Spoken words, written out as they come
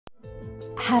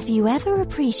Have you ever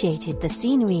appreciated the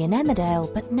scenery in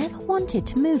Emmerdale but never wanted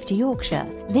to move to Yorkshire?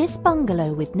 This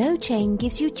bungalow with no chain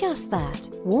gives you just that.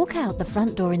 Walk out the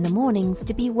front door in the mornings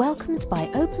to be welcomed by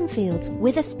open fields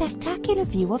with a spectacular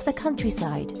view of the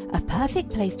countryside, a perfect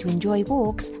place to enjoy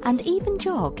walks and even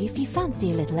jog if you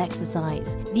fancy a little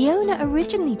exercise. The owner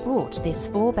originally bought this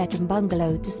 4-bedroom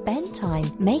bungalow to spend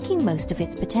time making most of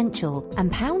its potential,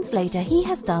 and pounds later he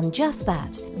has done just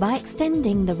that by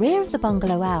extending the rear of the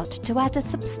bungalow out to add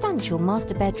a substantial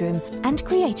master bedroom and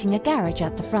creating a garage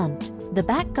at the front. The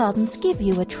back gardens give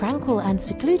you a tranquil and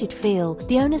secluded feel.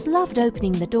 The owners loved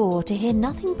opening the door to hear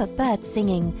nothing but birds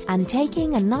singing and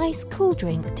taking a nice cool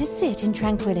drink to sit in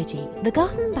tranquility. The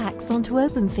garden backs onto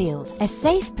open field, a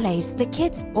safe place that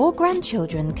kids or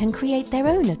grandchildren can create their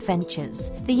own adventures.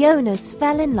 The owners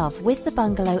fell in love with the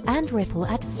bungalow and Ripple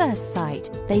at first sight.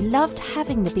 They loved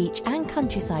having the beach and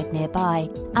countryside nearby,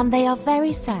 and they are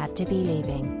very sad to be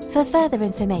leaving. For further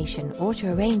information or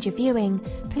to arrange a viewing,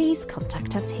 please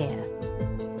contact us here.